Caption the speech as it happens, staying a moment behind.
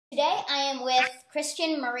today I am with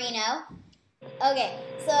Christian Moreno. Okay,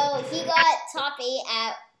 so he got top 8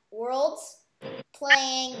 at Worlds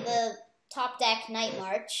playing the top deck Night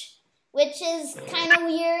March, which is kind of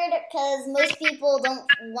weird because most people don't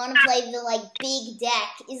want to play the big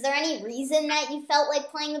deck. Is there any reason that you felt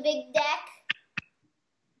like playing the big deck?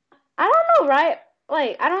 I don't know, right?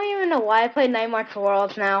 I don't even know why I play Night March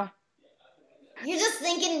Worlds now. You're just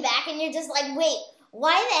thinking back and you're just like, wait,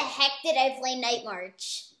 why the heck did I play Night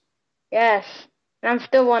March? Yes, and I'm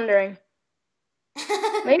still wondering.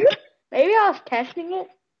 Maybe I was testing it.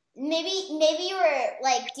 Maybe you were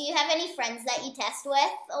do you have any friends that you test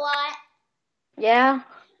with a lot? Yeah.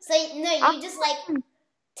 So no, you just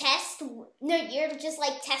test. No, you're just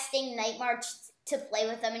testing Night March to play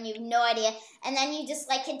with them, and you have no idea. And then you just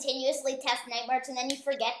continuously test Night March, and then you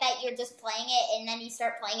forget that you're just playing it, and then you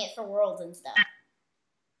start playing it for Worlds and stuff.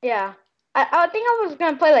 Yeah. I think I was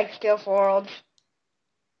gonna play Steel for Worlds.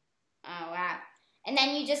 Oh wow! And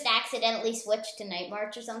then you just accidentally switched to Night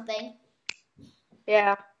March or something.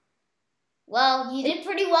 Yeah. Well, you did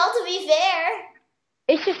pretty well, to be fair.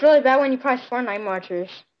 It's just really bad when you press 4 Night Marchers.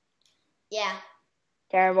 Yeah.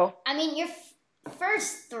 Terrible. I mean, your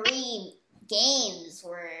first 3 games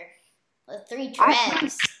were 3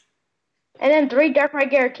 Trevs. And then 3 Dark Red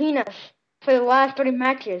Garatinas for the last 3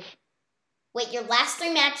 matches. Wait, your last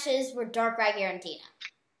 3 matches were Dark Red Garantina?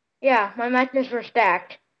 Yeah, my matches were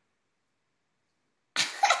stacked.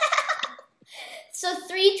 So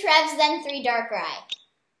 3 Trevs, then 3 Dark Rai.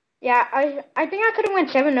 Yeah, I think I could have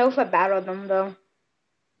went 7-0 if I battled them, though.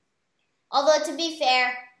 Although, to be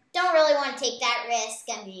fair, don't really want to take that risk,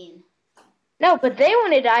 I mean. No, but they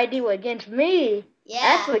wanted ID against me. Yeah.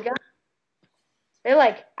 Actually, they're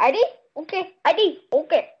like, ID? Okay, ID,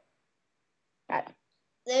 okay. They're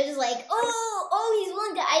just like, oh, he's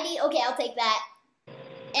willing to ID. Okay, I'll take that.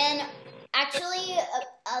 And actually,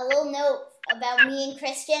 a little note about me and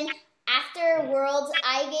Christian. After Worlds,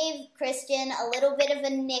 I gave Christian a little bit of a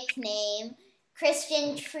nickname,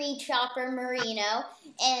 Christian Tree Chopper Moreno.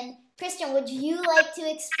 And Christian, would you like to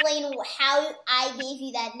explain how I gave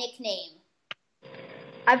you that nickname?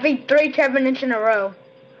 I beat 3 cabinets in a row.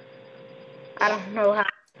 Yeah. I don't know how.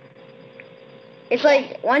 It's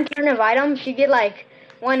one turn of items, you get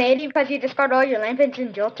 180 because you discard all your Lampions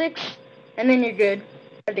and Joltics, and then you're good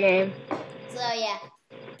for the game. So yeah,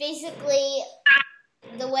 basically,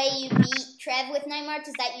 the way you beat Trev with Night March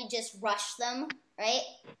is that you just rush them, right?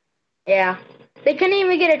 Yeah. They couldn't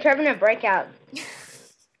even get a Trev in a breakout.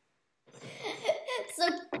 So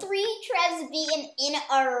 3 Trevs beaten in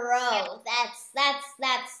a row. That's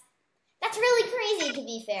really crazy, to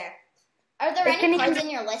be fair. Are there any cards in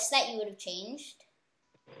your list that you would have changed?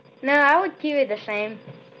 No, I would keep it the same.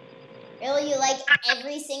 Really? You like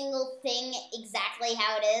every single thing exactly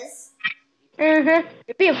how it is? Mm-hmm.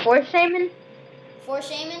 It'd be a 4 Shaman. 4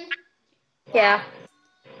 Shaman? Yeah.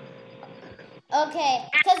 Okay,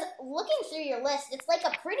 because looking through your list, it's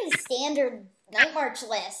a pretty standard Night March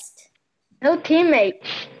list. No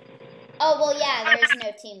teammates. Oh, well, yeah, there is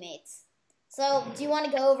no teammates. So, do you want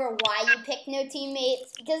to go over why you picked no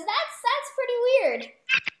teammates? Because that's pretty weird.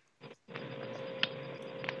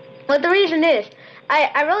 Well, the reason is,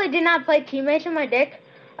 I really did not play teammates in my deck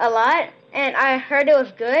a lot, and I heard it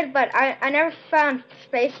was good, but I never found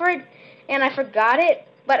space for it, and I forgot it,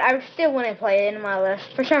 but I still wouldn't play it in my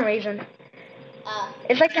list for some reason.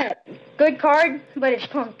 It's a good card, but it's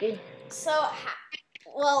clunky. So,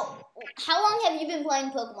 how long have you been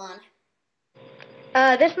playing Pokemon?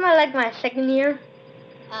 This is my second year.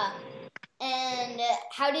 And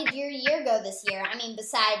how did your year go this year? I mean,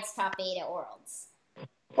 besides top 8 at Worlds.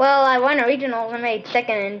 Well, I won a regionals. I made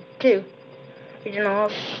second in 2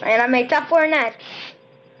 regionals, and I made top 4 in that.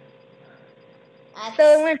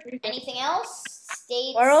 So it went. Anything else?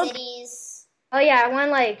 States, World? cities? Oh yeah,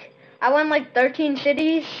 I won 13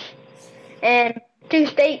 cities and 2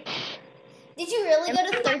 states. Did you really go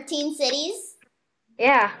to 13 cities?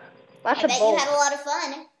 Yeah, lots of I bet balls. you had a lot of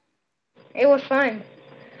fun. It was fun.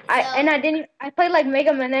 I played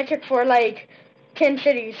Mega Manectric for 10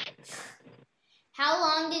 cities. How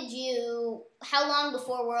long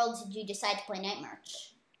before Worlds did you decide to play Night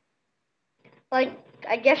March?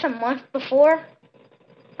 I guess a month before.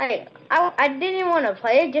 I didn't want to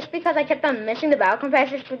play it just because I kept on missing the battle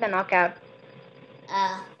compasses for the knockout.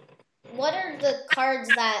 What are the cards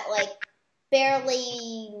that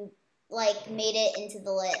barely made it into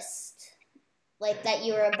the list? That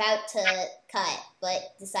you were about to cut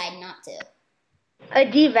but decided not to? A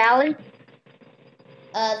D Valley.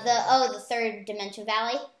 The 3rd Dimension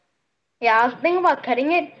Valley? Yeah, I was thinking about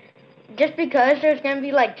cutting it just because there's going to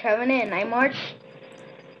be Trevenant and Night March.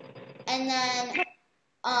 And then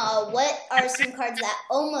what are some cards that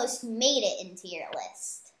almost made it into your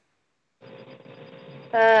list?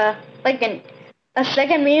 Like a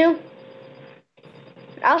second Mew.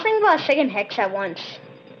 I was thinking about a second Hex at once.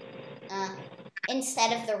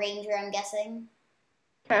 Instead of the Ranger, I'm guessing.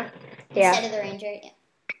 Huh? Yeah. Instead of the Ranger, yeah.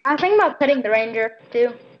 I was thinking about putting the Ranger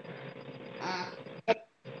too.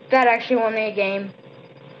 That actually won me a game.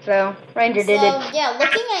 So Ranger did it. So yeah,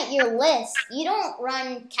 looking at your list, you don't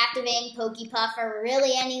run Captivating Pokepuff or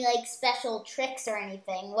really any like special tricks or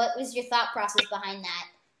anything. What was your thought process behind that?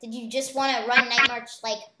 Did you just want to run Night March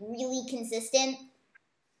like really consistent?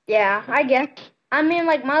 Yeah, I guess. I mean,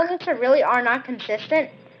 like my lists really are not consistent,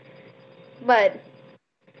 but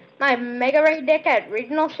my Mega Ray deck at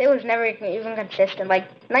regionals, it was never even consistent. Like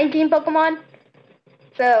 19 Pokemon.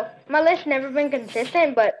 So my list never been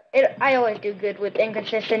consistent, but I always do good with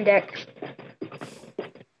inconsistent decks.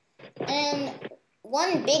 And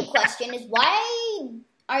one big question is why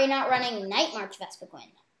are you not running Night March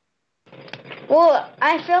Vespiquen? Well,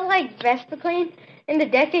 I feel like Vespiquen in the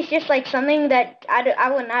deck is just like something that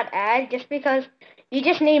I would not add just because you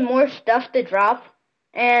just need more stuff to drop.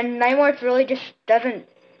 And Night March really just doesn't,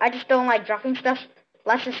 I just don't like dropping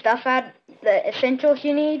lots of stuff at the essentials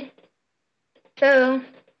you need. So,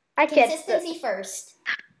 I kept Consistency first.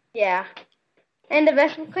 Yeah. And the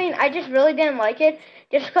Vespiquen, I just really didn't like it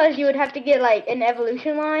just because you would have to get like an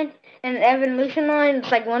evolution line. And an evolution line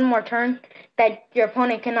is like one more turn that your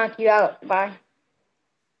opponent can knock you out by.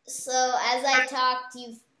 So, as I talked,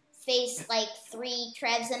 you've faced like 3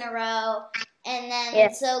 Trevs in a row. And then,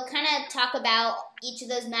 Yeah. So kind of talk about each of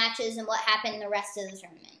those matches and what happened the rest of the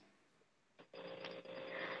tournament.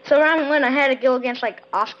 So round 1, I had to go against like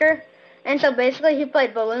Oscar. And so basically he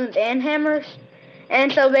played balloons and hammers.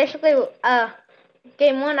 And so basically,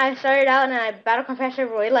 game 1, I started out and I battle confessor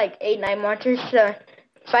with like 8 Night Marchers,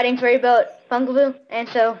 fighting Fairy Belt Funkaboo. And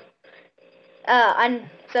so,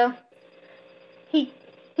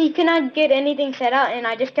 he could not get anything set out, and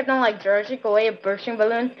I just kept on like Jurassic away a bursting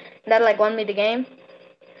balloon. And that like won me the game.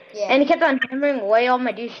 Yeah. And he kept on hammering away all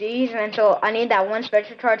my DCs, and so I need that one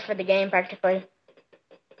special charge for the game practically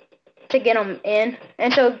to get him in.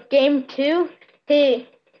 And so game 2,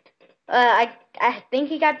 I think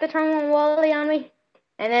he got the turn 1 Wally on me,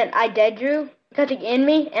 and then I dead drew because he in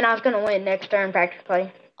me, and I was gonna win next turn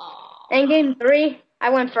practically. Aww. And game 3, I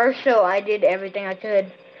went first, so I did everything I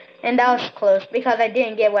could, and that was close because I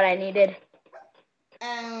didn't get what I needed.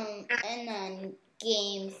 And then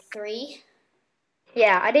game 3.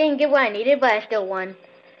 Yeah, I didn't get what I needed, but I still won.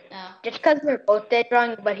 Oh. Just because we were both dead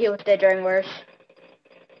drawing, but he was dead drawing worse.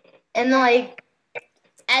 And like,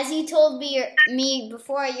 as you told me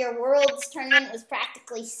before, your Worlds tournament was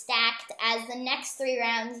practically stacked, as the next 3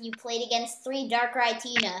 rounds you played against 3 Darkrai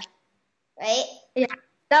Tina, right? Yeah,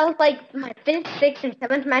 that was like my 5th, 6th, and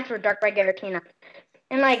 7th match for Darkrai Giratina.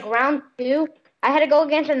 And like round 2, I had to go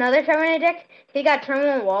against another Terminator deck. He got turn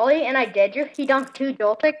 1 Wally, and I dead drew. He dunked 2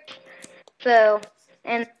 Joltics, so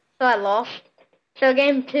I lost. So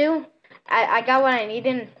game 2, I got what I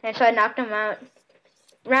needed, and so I knocked him out.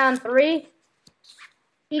 Round 3,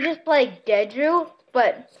 he just like dead drew,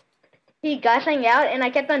 but he got something out, and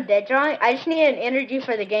I kept on dead drawing. I just needed an energy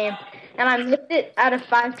for the game, and I missed it out of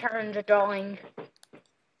 5 turns of drawing.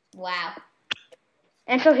 Wow.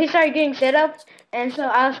 And so he started getting set up, and so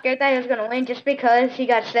I was scared that he was gonna win just because he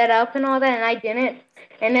got set up and all that, and I didn't.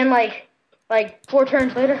 And then like 4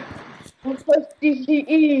 turns later, I was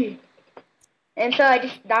DCE. And so I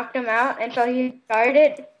just knocked him out, and so he started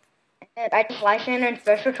it, and I just licensed and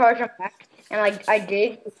special charge him back, and like I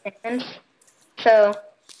did with hands. So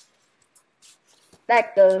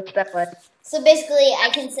that goes that way. So basically, I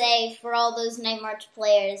can say for all those Night March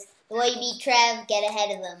players, the way you beat Trev, get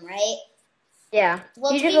ahead of them, right? Yeah.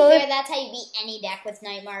 Well, to be fair, that's how you beat any deck with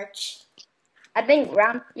Night March. I think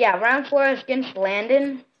round 4 was against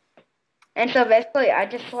Landon, and so basically I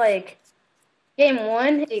just like game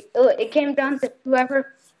 1. It came down to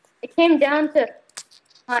whoever. It came down to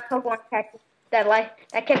my Pokemon catcher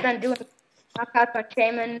that kept on doing knockouts on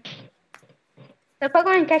Shaymans. The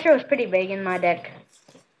Pokemon catcher was pretty big in my deck.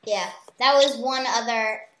 Yeah, that was one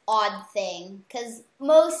other odd thing, because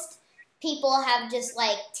most people have just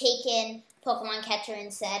like taken Pokemon catcher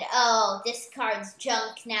and said, "Oh, this card's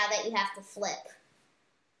junk now that you have to flip."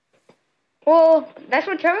 Well, that's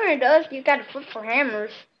what Terminator does. You got to flip for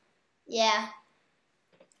hammers. Yeah,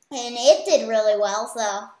 and it did really well.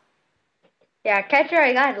 So yeah, catcher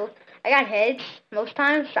I got heads most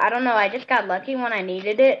times. I don't know. I just got lucky when I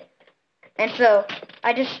needed it, and so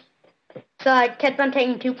I kept on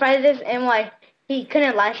taking 2 prizes, and like he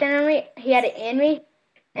couldn't license me, he had to end me,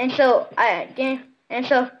 and so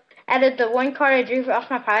out of the one card I drew off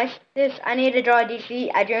my prizes, I needed to draw a DC.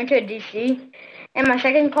 I drew into a DC. And my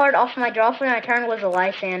second card off my draw for my turn was a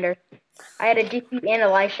Lysander. I had a DC and a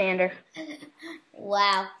Lysander.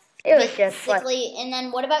 Wow. It was just like... Basically, and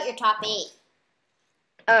then what about your top 8?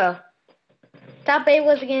 Oh. Top 8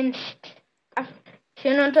 was against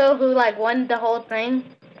Shunoto, who like won the whole thing.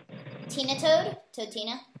 Tina Toad?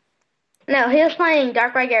 Toadina? No, he was playing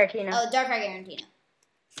Darkrai Giratina. Oh, Darkrai Giratina.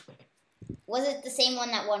 Was it the same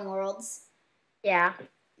one that won Worlds? Yeah.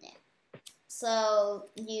 Yeah. So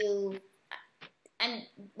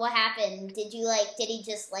what happened? Did he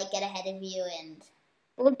just like get ahead of you and?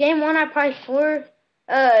 Well, game 1 I priced 4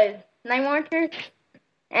 Night Monsters,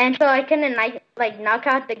 and so I couldn't knock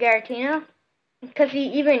out the Giratina because he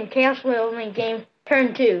even Chaos Wheeled me game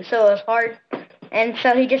turn 2, so it was hard. And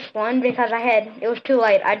so he just won because it was too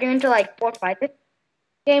late. I drew into like 4 fights.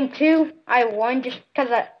 Game 2, I won just because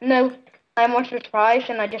no Night Monsters prize,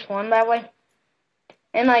 and I just won that way.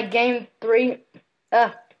 And like game 3,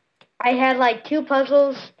 I had like 2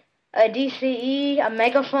 puzzles, a DCE, a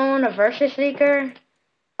Megaphone, a Versus Seeker,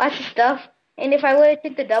 lots of stuff. And if I would have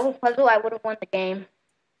took the double puzzle, I would have won the game.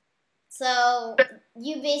 So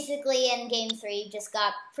you basically in game 3 just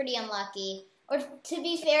got pretty unlucky. Or to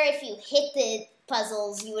be fair, if you hit the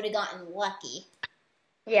puzzles, you would have gotten lucky.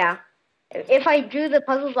 Yeah. If I drew the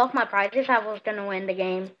puzzles off my prizes, I was going to win the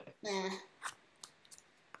game.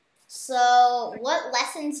 So what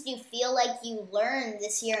lessons do you feel like you learned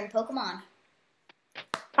this year in Pokemon?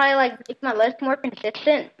 Probably like make my list more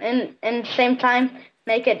consistent and at the same time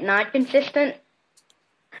make it not consistent.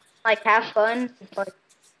 Like have fun, but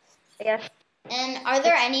I guess. And are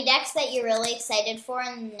there any decks that you're really excited for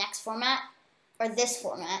in the next format? Or this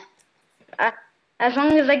format? As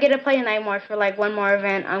long as I get to play Nightmare for like one more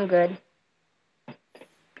event, I'm good.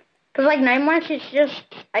 Cause like Nightmare,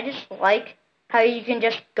 I just like how you can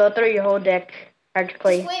just go through your whole deck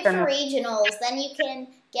practically. Just wait for regionals, then you can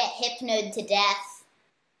get hypnoed to death.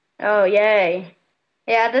 Oh yay!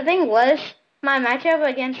 Yeah, the thing was, my matchup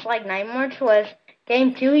against like Nightmare was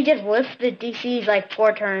game 2. He just whiffed the DCs like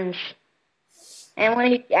 4 turns, and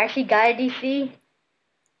when he actually got a DC.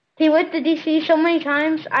 He whipped the DC so many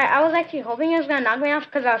times, I was actually hoping he was going to knock me off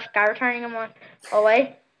because I was sky returning him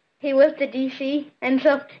away. He whipped the DC, and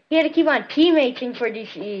so he had to keep on teammating for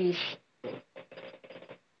DCs.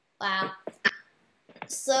 Wow.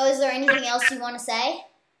 So is there anything else you want to say?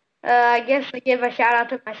 I guess I give a shout out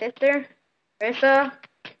to my sister, Rissa,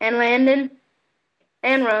 and Landon,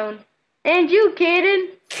 and Roan. And you,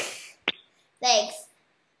 Kaden. Thanks.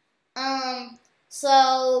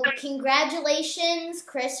 So congratulations,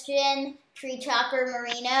 Christian, Tree Chopper,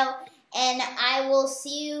 Moreno, and I will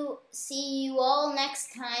see you all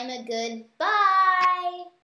next time. Goodbye.